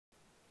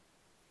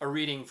A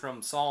reading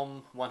from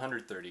Psalm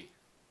 130.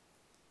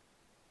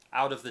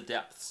 Out of the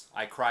depths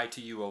I cry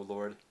to you, O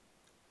Lord.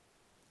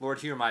 Lord,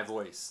 hear my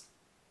voice.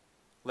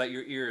 Let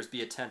your ears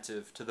be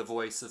attentive to the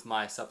voice of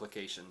my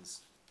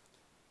supplications.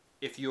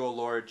 If you, O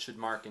Lord, should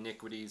mark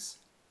iniquities,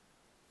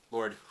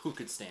 Lord, who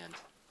could stand?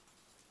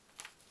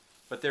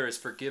 But there is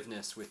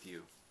forgiveness with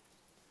you,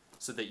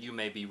 so that you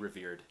may be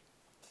revered.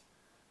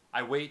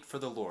 I wait for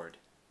the Lord.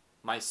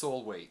 My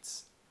soul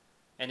waits,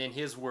 and in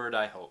his word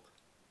I hope.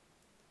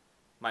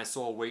 My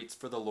soul waits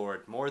for the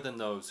Lord more than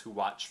those who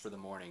watch for the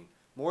morning,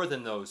 more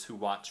than those who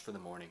watch for the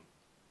morning.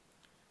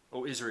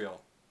 O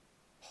Israel,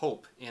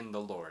 hope in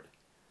the Lord.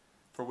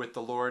 For with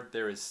the Lord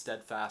there is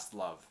steadfast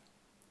love,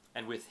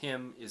 and with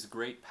him is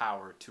great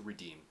power to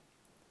redeem.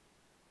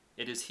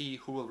 It is he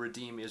who will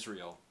redeem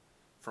Israel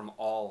from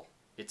all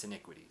its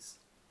iniquities.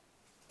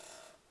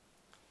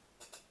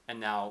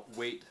 And now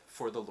wait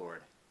for the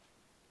Lord.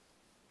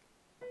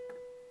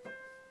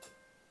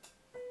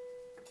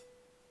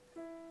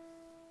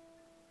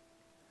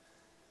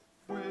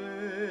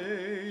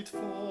 Wait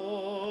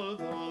for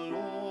the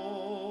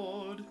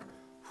Lord,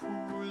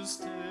 whose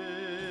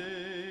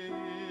day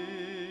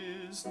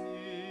is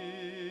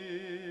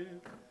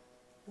near.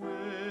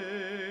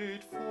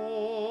 Wait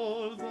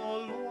for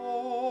the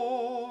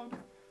Lord,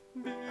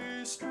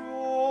 be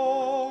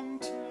strong,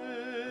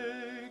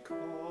 take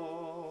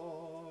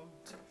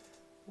heart.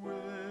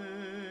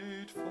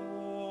 Wait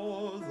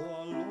for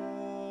the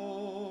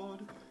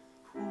Lord,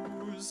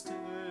 whose day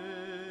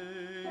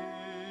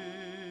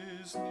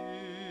is near.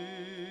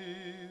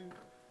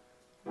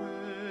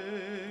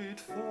 Wait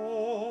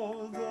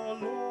for the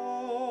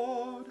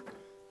Lord,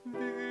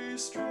 be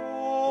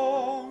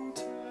strong,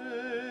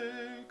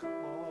 take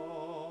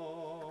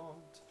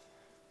heart.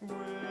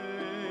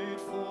 Wait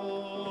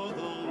for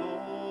the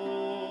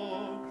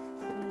Lord,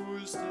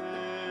 whose day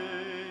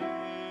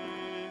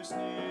is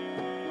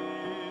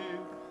near.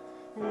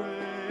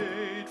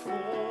 Wait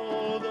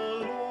for the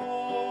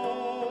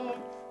Lord,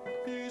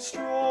 be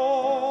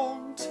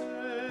strong,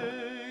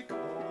 take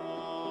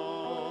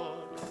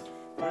heart.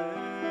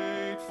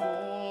 Wait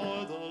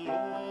for the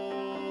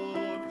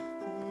Lord,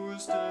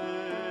 whose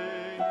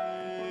day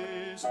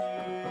is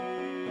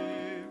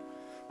near.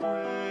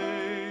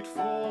 Wait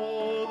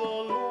for the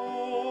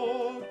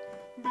Lord,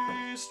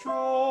 be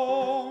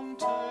strong,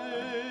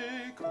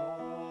 take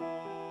heart.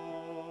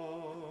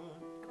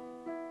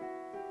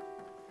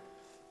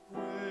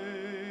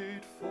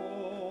 Wait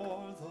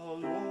for the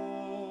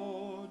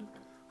Lord,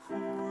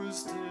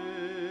 whose day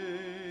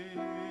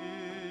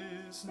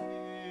is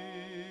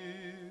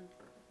near.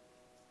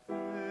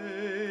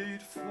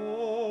 Wait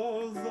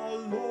for the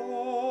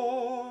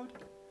Lord,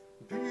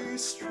 be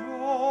strong.